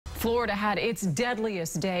Florida had its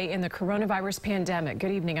deadliest day in the coronavirus pandemic.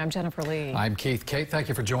 Good evening. I'm Jennifer Lee. I'm Keith. Kate, thank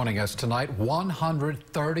you for joining us tonight.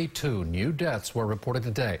 132 new deaths were reported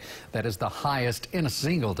today. That is the highest in a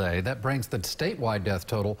single day. That brings the statewide death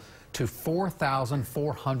total to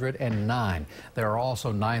 4,409. There are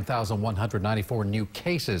also 9,194 new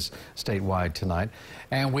cases statewide tonight.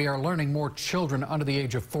 And we are learning more children under the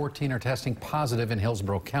age of 14 are testing positive in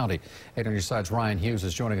Hillsborough County. 8 on your side's Ryan Hughes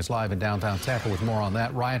is joining us live in downtown Tampa with more on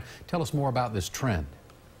that. Ryan, tell us more about this trend.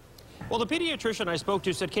 Well, the pediatrician I spoke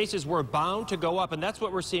to said cases were bound to go up, and that's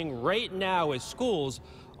what we're seeing right now as schools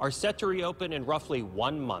are set to reopen in roughly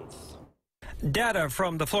 1 month. Data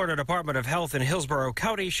from the Florida Department of Health in Hillsborough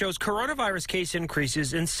County shows coronavirus case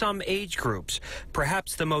increases in some age groups,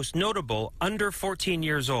 perhaps the most notable under 14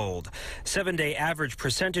 years old. 7-day average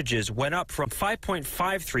percentages went up from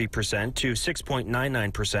 5.53% to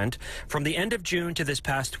 6.99% from the end of June to this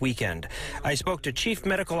past weekend. I spoke to Chief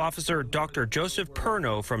Medical Officer Dr. Joseph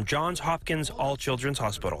Perno from Johns Hopkins All Children's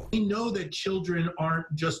Hospital. We know that children aren't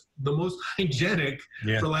just the most hygienic,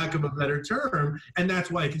 for lack of a better term, and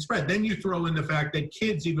that's why it can spread. Then you throw in the fact that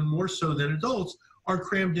kids, even more so than adults, are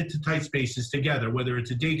crammed into tight spaces together, whether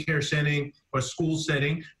it's a daycare setting or a school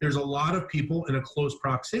setting. There's a lot of people in a close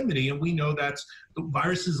proximity, and we know the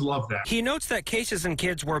viruses love that. He notes that cases in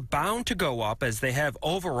kids were bound to go up as they have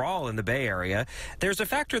overall in the Bay Area. There's a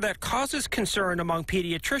factor that causes concern among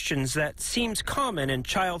pediatricians that seems common in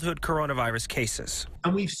childhood coronavirus cases.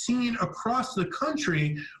 And we've seen across the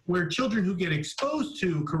country where children who get exposed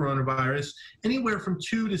to coronavirus anywhere from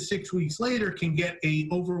 2 to 6 weeks later can get a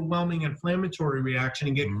overwhelming inflammatory reaction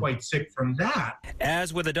and get quite sick from that.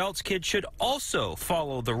 As with adults, kids should also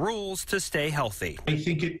follow the rules to stay healthy. I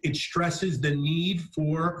think it stresses the need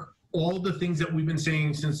for all the things that we've been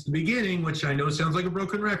saying since the beginning, which I know sounds like a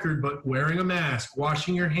broken record, but wearing a mask,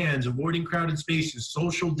 washing your hands, avoiding crowded spaces,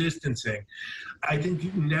 social distancing. I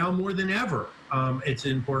think now more than ever, it's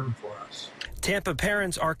important for us. Tampa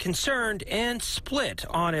parents are concerned and split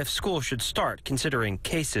on if school should start, considering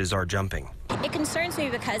cases are jumping. It concerns me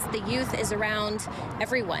because the youth is around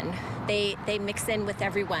everyone. They mix in with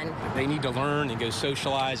everyone. They need to learn and go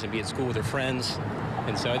socialize and be at school with their friends.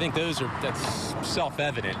 And so I think that's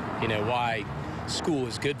self-evident, why school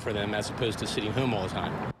is good for them as opposed to sitting home all the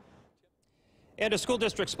time. And a school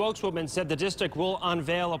district spokeswoman said the district will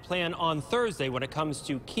unveil a plan on Thursday when it comes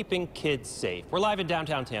to keeping kids safe. We're live in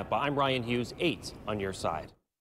downtown Tampa. I'm Ryan Hughes, 8 on your side.